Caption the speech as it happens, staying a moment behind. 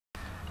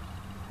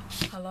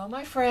Hello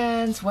my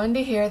friends,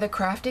 Wendy here, the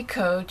Crafty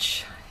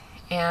Coach,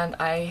 and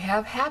I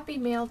have happy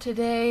mail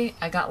today.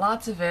 I got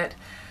lots of it.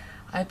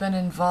 I've been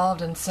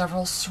involved in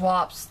several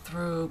swaps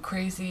through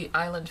Krazy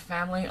Island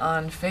Family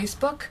on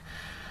Facebook,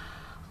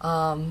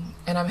 and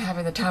I'm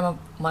having the time of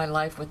my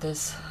life with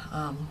this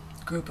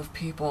group of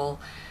people.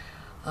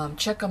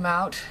 Check them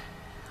out,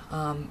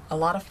 a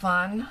lot of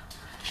fun.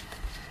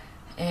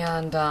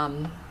 And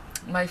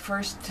my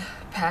first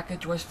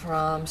package was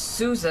from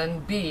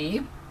Susan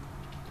B.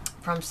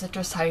 from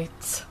Citrus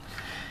Heights,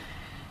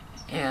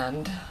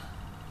 and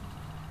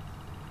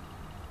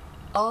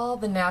all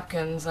the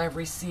napkins I've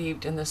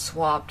received in this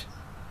swap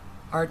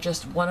are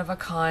just one of a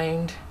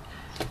kind,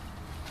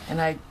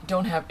 and I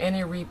don't have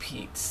any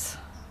repeats,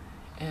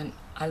 and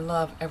I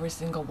love every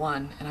single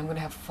one, and I'm going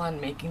to have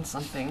fun making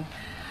something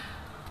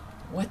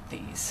with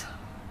these.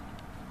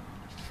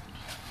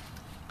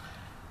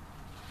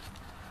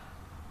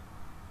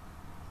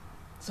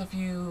 So if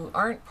you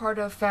aren't part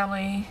of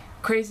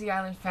Krazy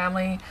Island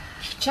Family,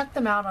 check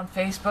them out on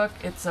Facebook.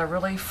 It's a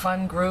really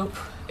fun group.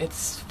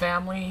 It's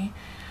family.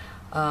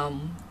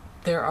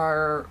 There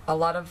are a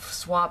lot of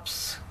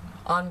swaps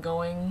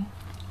ongoing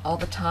all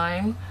the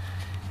time,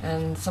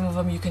 and some of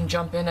them you can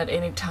jump in at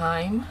any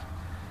time,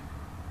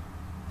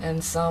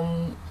 and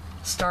some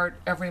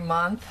start every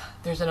month.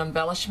 There's an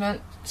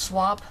embellishment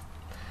swap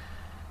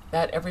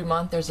that every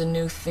month there's a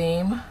new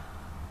theme.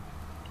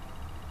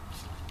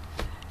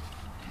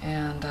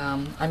 And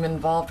I'm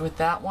involved with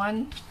that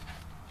one.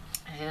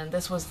 And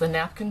this was the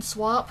napkin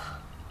swap.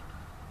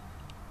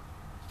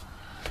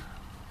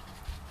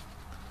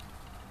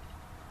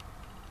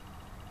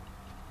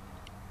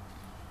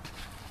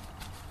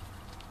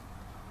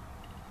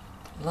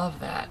 Love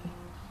that.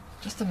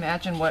 Just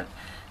imagine what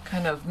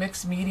kind of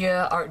mixed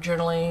media art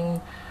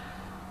journaling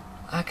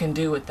I can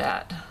do with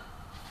that.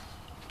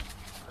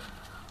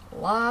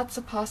 Lots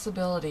of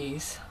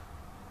possibilities.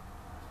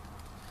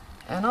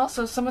 And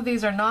also, some of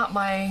these are not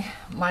my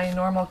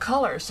normal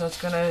colors, so it's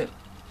going to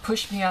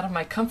push me out of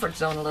my comfort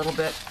zone a little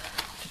bit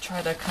to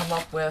try to come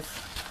up with,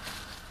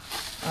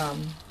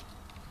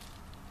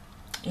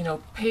 you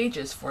know,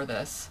 pages for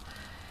this.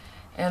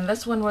 And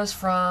this one was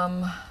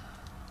from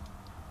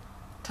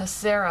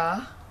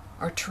Tessera,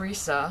 or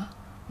Teresa,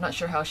 I'm not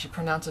sure how she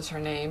pronounces her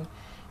name,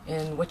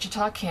 in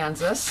Wichita,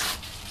 Kansas.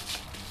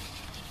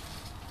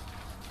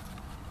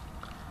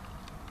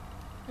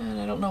 And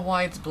I don't know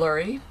why it's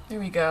blurry. There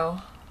we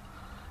go.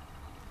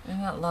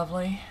 Isn't that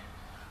lovely?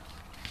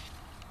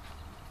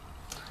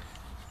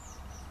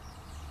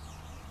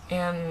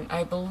 And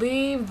I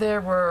believe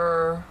there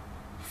were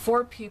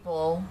 5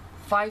 people,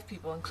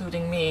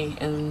 including me,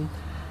 in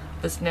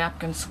this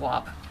napkin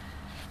swap.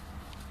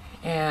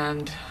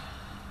 And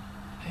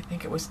I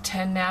think it was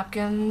 10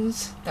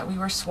 napkins that we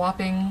were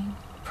swapping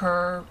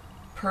per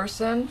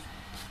person.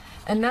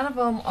 And none of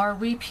them are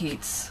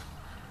repeats,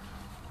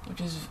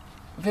 which is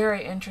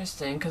very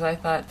interesting, because I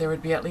thought there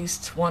would be at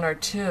least 1 or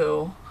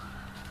 2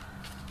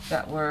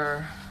 that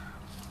were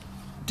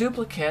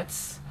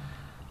duplicates,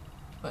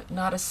 but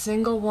not a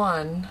single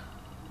one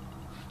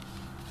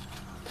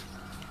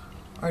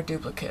are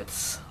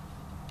duplicates,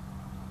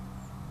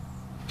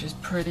 which is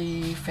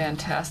pretty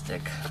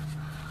fantastic.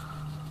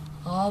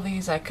 All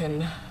these I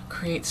can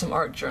create some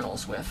art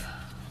journals with.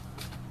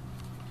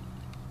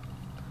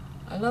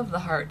 I love the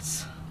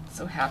hearts,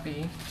 so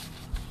happy.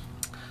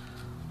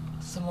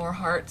 Some more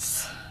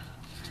hearts,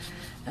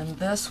 and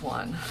this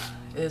one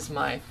is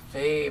my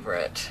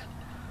favorite.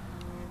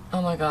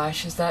 Oh my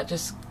gosh, is that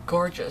just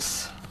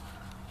gorgeous?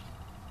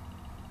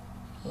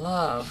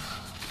 Love.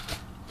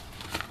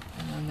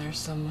 And then there's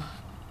some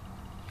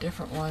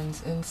different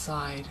ones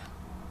inside.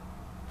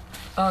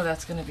 Oh,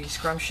 that's going to be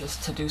scrumptious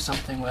to do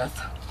something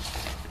with.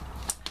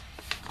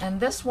 And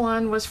this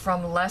one was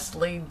from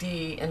Leslie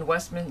D. in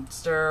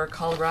Westminster,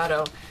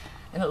 Colorado.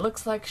 And it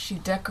looks like she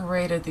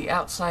decorated the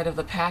outside of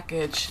the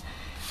package.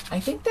 I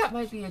think that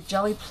might be a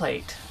jelly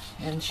plate.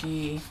 And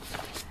she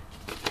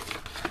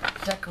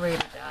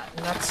decorated that,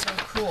 and that's so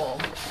cool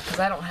because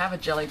I don't have a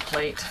jelly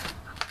plate.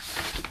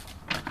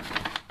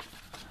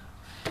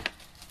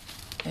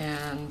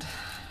 And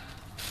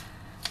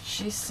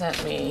she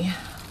sent me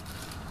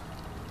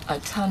a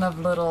ton of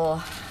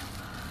little,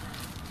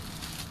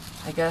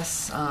 I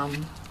guess,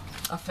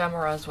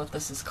 ephemera is what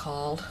this is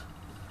called.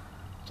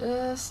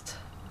 Just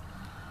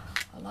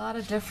a lot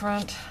of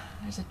different,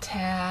 there's a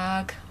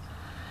tag,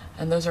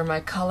 and those are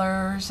my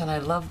colors, and I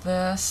love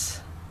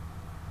this.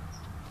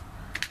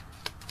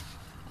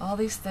 All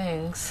these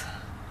things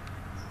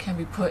can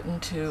be put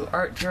into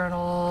art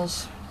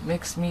journals,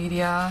 mixed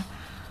media,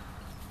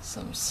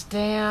 some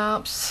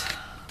stamps,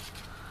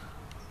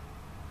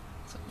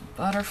 some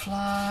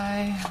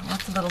butterfly,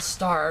 lots of little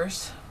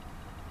stars.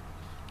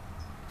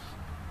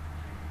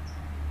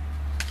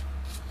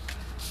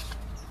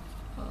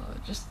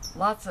 Just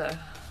lots of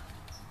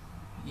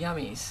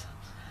yummies.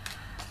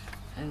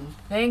 And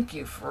thank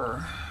you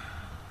for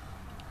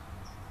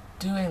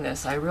doing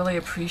this. I really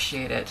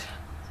appreciate it.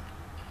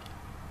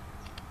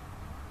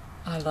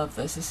 I love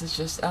this. This is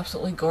just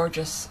absolutely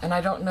gorgeous. And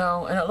I don't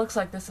know, and it looks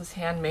like this is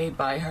handmade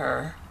by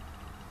her.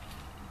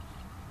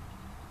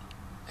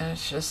 And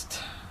it's just,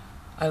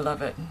 I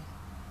love it.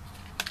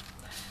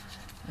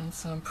 And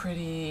some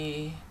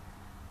pretty,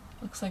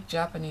 looks like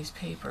Japanese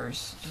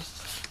papers.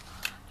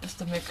 Just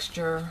a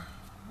mixture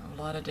of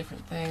a lot of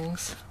different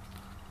things.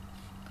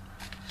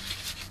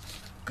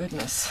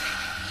 Goodness.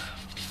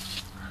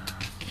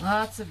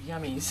 Lots of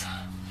yummies.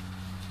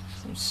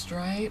 Some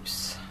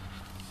stripes.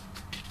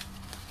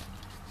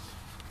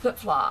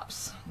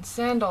 Flip-flops and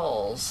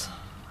sandals.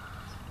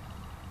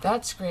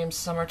 That screams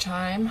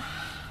summertime.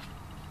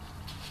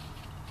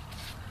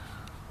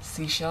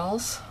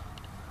 Seashells.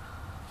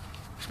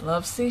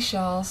 Love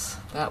seashells.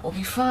 That will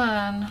be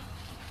fun.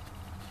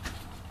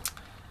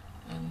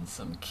 And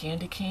some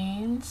candy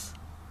canes.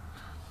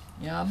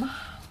 Yum.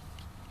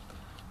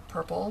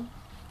 Purple.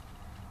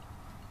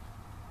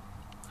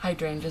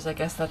 Hydrangeas, I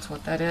guess that's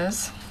what that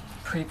is.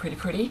 Pretty, pretty,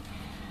 pretty.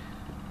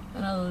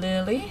 And a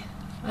lily.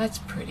 That's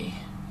pretty.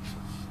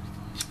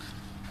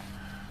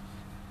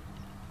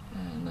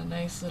 And a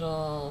nice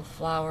little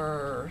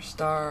flower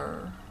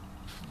star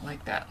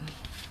like that.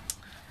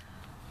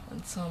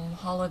 And some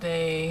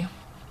holiday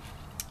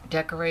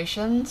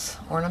decorations,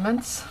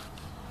 ornaments.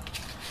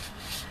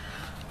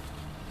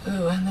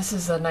 Ooh, and this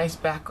is a nice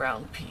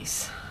background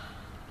piece.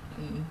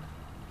 And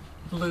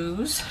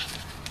blues.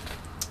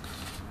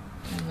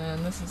 And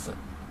then this is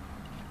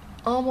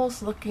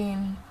almost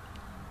looking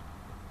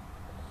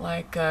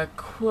like a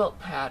quilt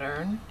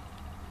pattern.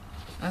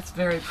 That's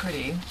very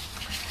pretty.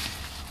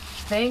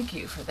 Thank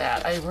you for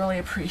that. I really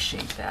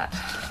appreciate that.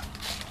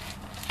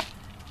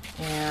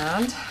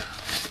 And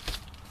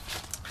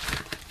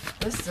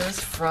this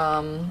is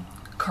from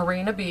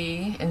Karina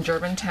B. in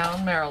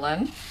Germantown,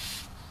 Maryland.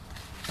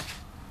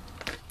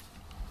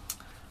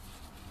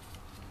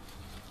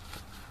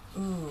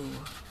 Ooh,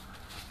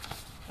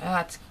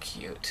 that's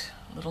cute.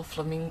 Little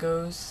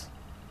flamingos.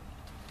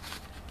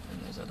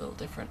 And there's a little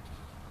different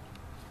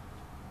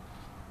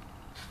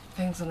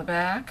things in the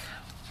back.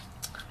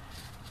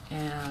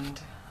 And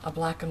a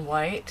black and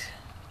white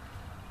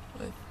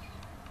with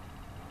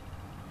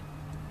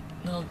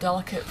little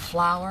delicate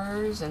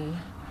flowers and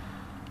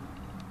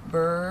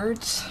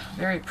birds.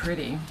 Very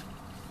pretty.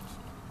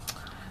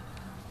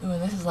 Ooh,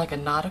 and this is like a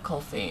nautical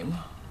theme.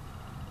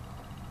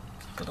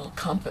 Like a little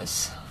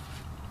compass.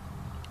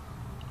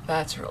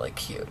 That's really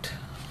cute.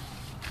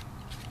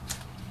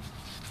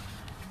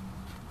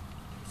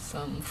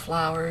 Some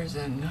flowers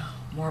and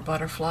more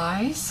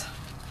butterflies.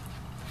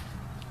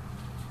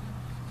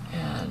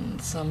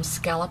 And some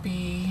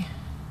scallopy.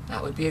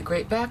 That would be a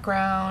great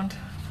background.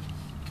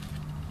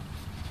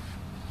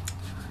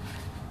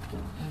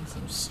 And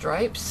some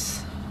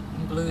stripes.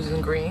 And blues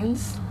and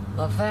greens.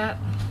 Love that.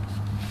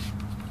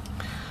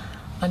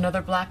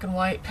 Another black and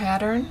white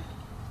pattern.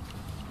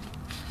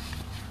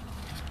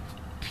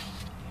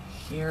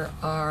 Here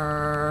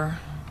are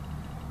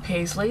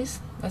paisleys.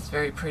 That's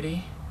very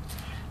pretty.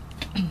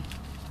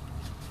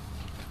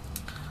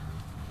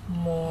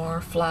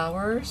 More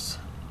flowers.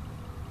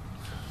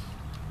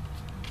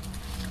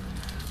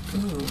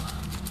 Ooh.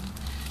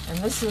 And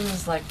this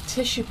is like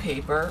tissue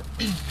paper.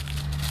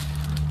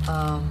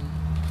 Kind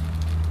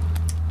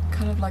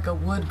of like a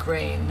wood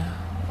grain.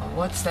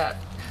 What's that?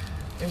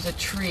 There's a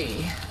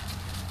tree.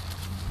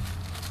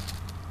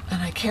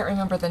 And I can't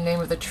remember the name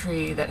of the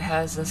tree that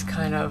has this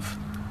kind of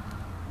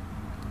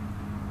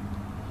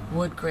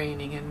wood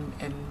graining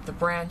and the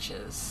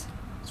branches.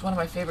 It's one of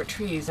my favorite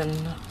trees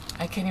and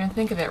I can't even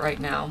think of it right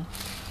now.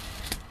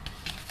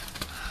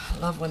 I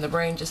love when the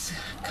brain just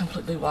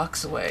completely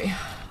walks away.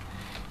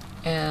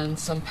 And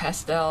some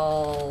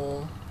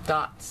pastel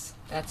dots.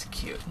 That's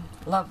cute.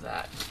 Love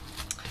that.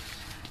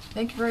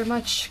 Thank you very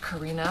much,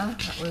 Karina.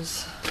 That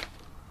was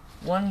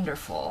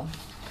wonderful.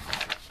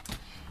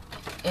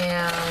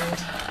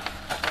 And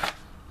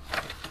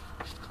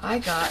I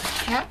got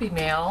Happy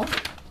Mail,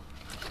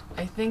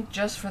 I think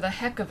just for the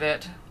heck of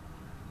it,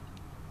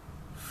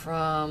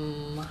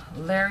 from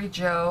Larry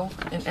Joe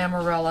in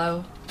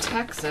Amarillo,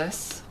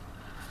 Texas.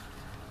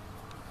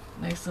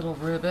 Nice little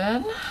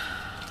ribbon.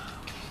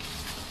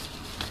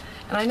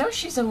 And I know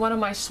she's in one of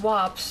my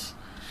swaps,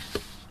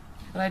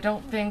 but I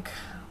don't think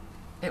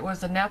it was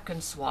the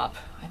napkin swap.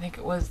 I think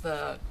it was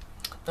the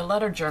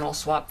letter journal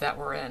swap that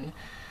we're in.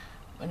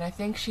 And I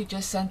think she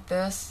just sent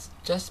this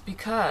just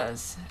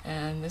because.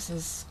 And this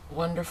is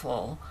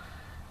wonderful.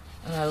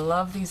 And I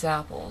love these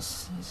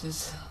apples. This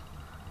is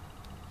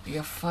be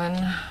a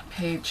fun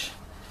page.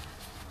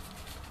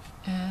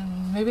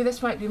 And maybe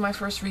this might be my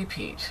first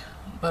repeat,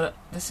 but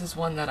this is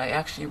one that I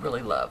actually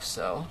really love,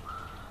 so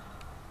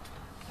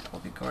that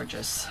will be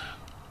gorgeous.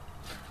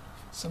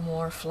 Some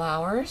more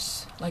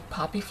flowers, like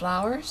poppy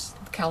flowers,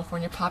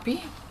 California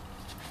poppy.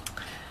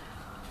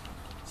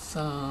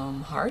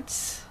 Some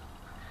hearts.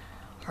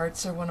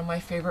 Hearts are one of my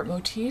favorite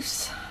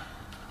motifs.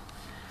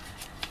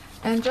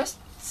 And just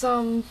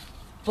some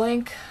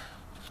blank,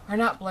 or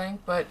not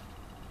blank, but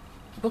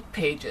book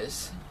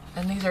pages.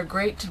 And these are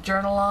great to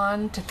journal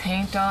on, to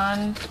paint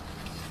on.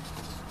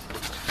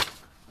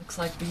 Like Looks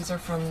like these are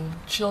from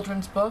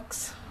children's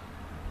books.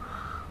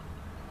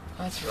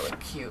 That's really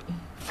cute.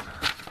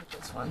 Look at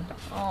this one.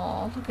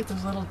 Oh, look at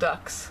those little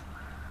ducks.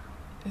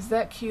 Is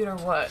that cute or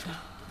what?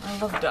 I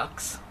love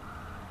ducks.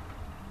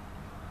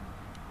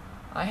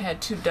 I had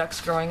 2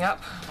 ducks growing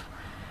up.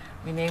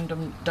 We named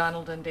them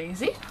Donald and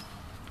Daisy.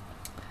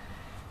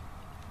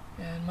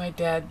 And my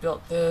dad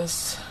built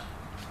this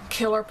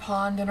killer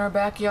pond in our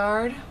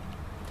backyard.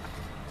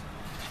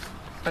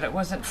 But it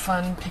wasn't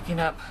fun picking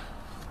up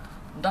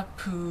duck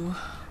poo.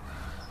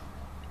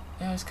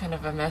 It was kind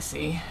of a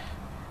messy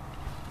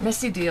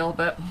deal,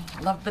 but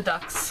love the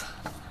ducks.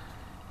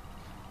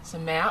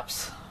 Some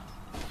maps.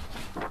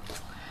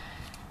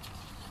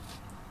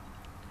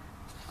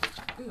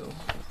 Ooh,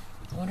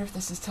 I wonder if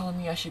this is telling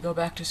me I should go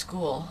back to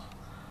school.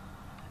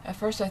 At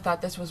first I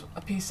thought this was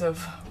a piece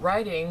of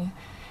writing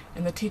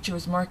and the teacher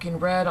was marking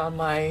red on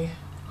my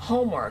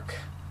homework.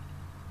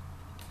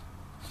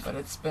 But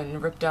it's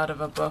been ripped out of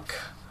a book,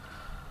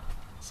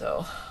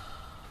 so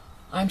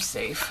I'm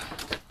safe.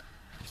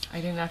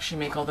 I didn't actually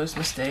make all those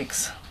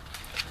mistakes,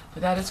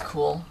 but that is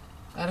cool.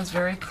 That is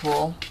very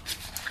cool.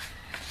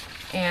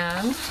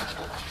 And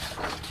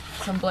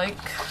some blank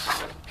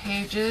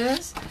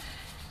pages,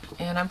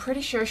 and I'm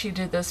pretty sure she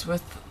did this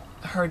with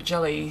her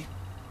jelly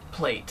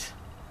plate,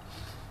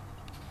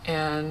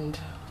 and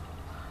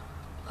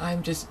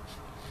I'm just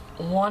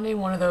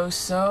wanting one of those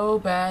so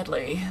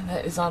badly.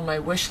 That is on my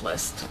wish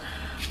list.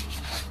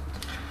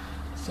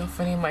 So if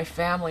any of my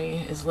family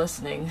is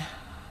listening,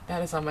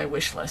 that is on my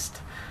wish list.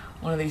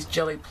 One of these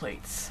jelly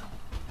plates.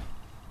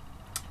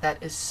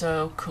 That is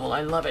so cool.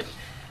 I love it.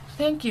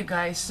 Thank you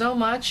guys so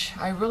much.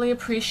 I really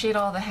appreciate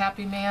all the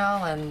happy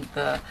mail and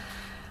the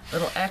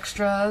little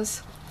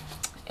extras.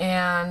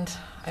 And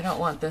I don't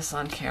want this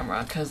on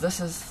camera because this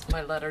is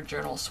my letter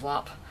journal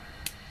swap.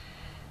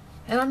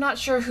 And I'm not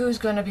sure who's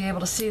going to be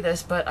able to see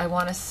this, but I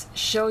want to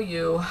show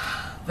you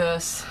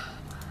this,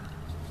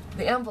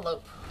 the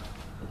envelope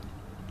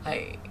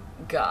I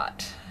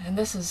got. And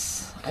this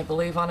is, I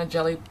believe, on a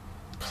jelly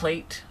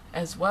plate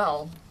as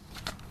well.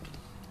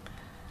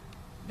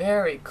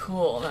 Very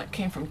cool. That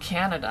came from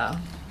Canada.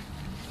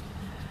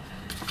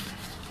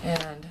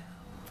 And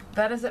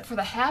that is it for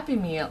the Happy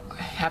Mail.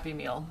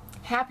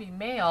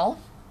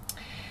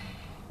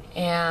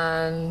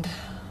 And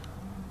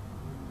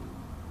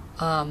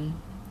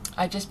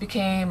I just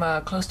became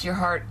a Close to Your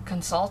Heart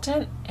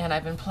consultant, and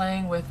I've been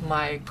playing with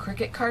my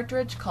Cricut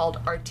cartridge called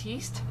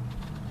Artiste.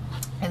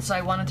 And so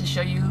I wanted to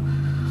show you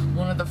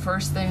one of the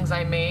first things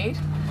I made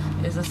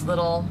is this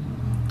little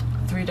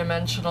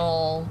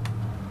 3-dimensional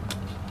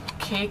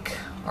cake,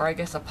 or I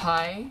guess a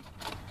pie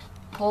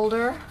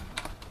holder,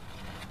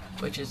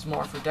 which is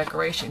more for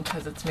decoration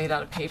because it's made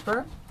out of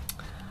paper.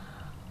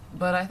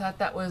 But I thought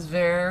that was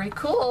very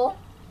cool.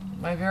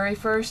 My very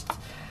first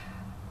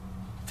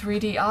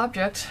 3D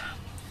object.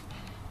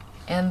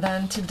 And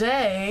then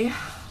today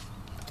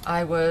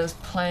I was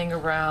playing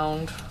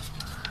around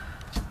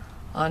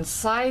on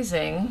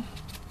sizing.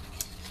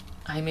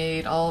 I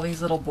made all these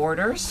little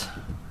borders,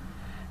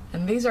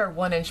 and these are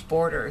 1-inch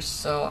borders,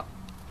 so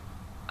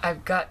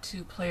I've got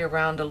to play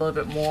around a little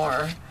bit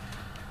more.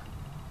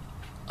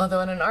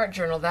 Although in an art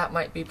journal that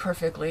might be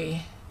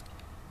perfectly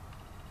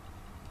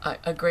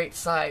a great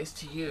size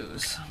to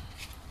use.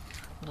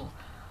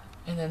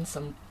 And then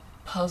some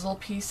puzzle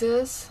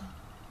pieces.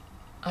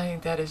 I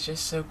think that is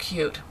just so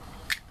cute.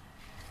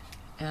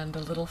 And a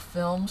little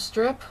film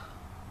strip.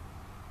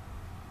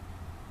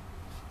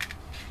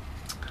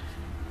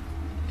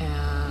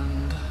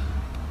 And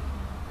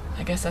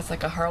I guess that's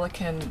like a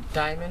harlequin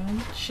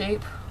diamond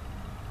shape.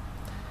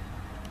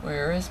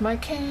 Where is my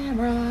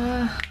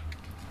camera?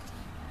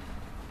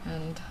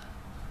 And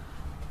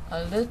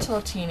a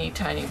little teeny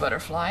tiny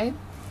butterfly.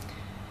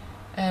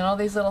 And all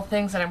these little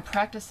things that I'm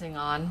practicing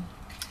on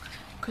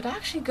could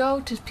actually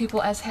go to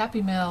people as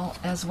happy mail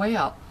as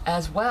well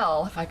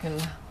if I can.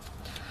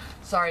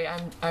 Sorry,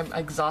 I'm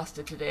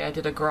exhausted today. I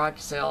did a garage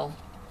sale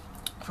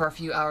for a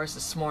few hours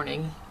this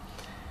morning,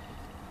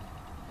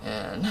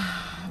 and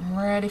I'm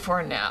ready for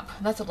a nap.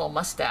 That's a little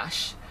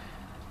mustache.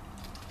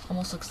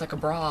 Almost looks like a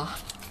bra.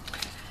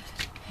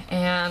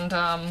 And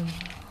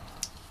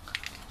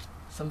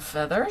some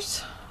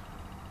feathers.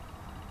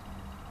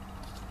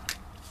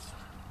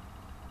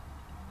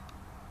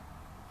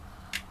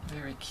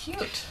 Very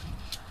cute.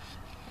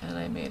 And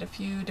I made a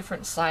few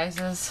different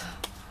sizes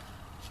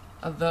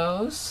of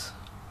those.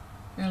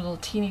 Here's a little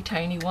teeny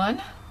tiny one.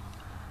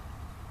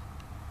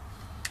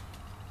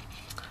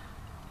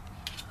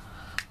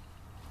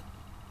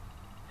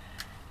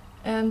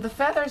 And the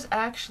feathers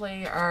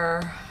actually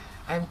are,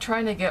 I'm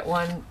trying to get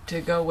one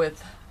to go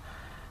with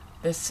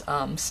this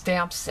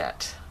stamp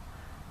set.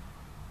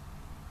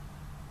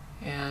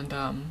 And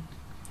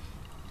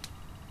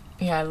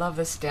yeah, I love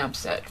this stamp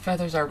set.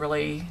 Feathers are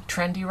really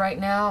trendy right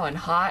now and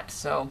hot,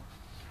 so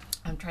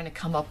I'm trying to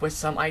come up with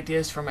some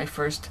ideas for my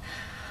first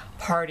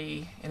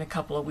party in a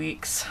couple of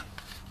weeks.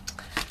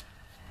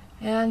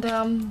 And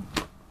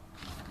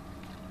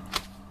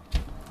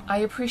I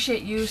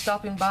appreciate you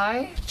stopping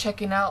by,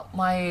 checking out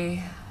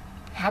my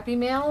happy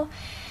mail,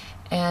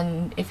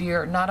 And if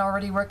you're not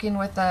already working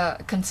with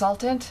a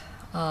consultant,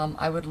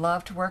 I would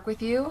love to work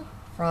with you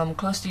from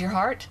close to your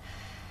heart.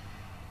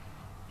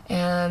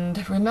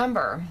 And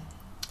remember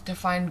to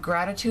find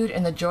gratitude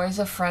in the joys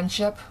of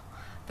friendship,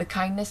 the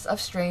kindness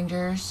of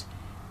strangers,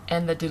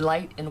 and the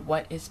delight in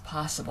what is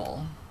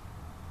possible.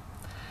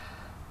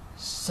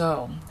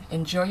 So,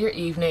 enjoy your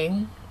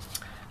evening.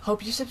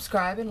 Hope you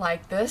subscribe and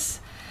like this.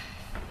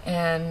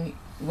 And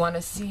want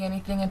to see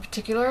anything in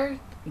particular,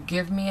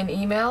 give me an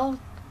email,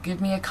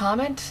 give me a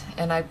comment,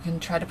 and I can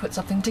try to put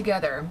something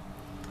together.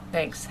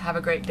 Thanks. Have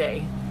a great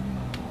day.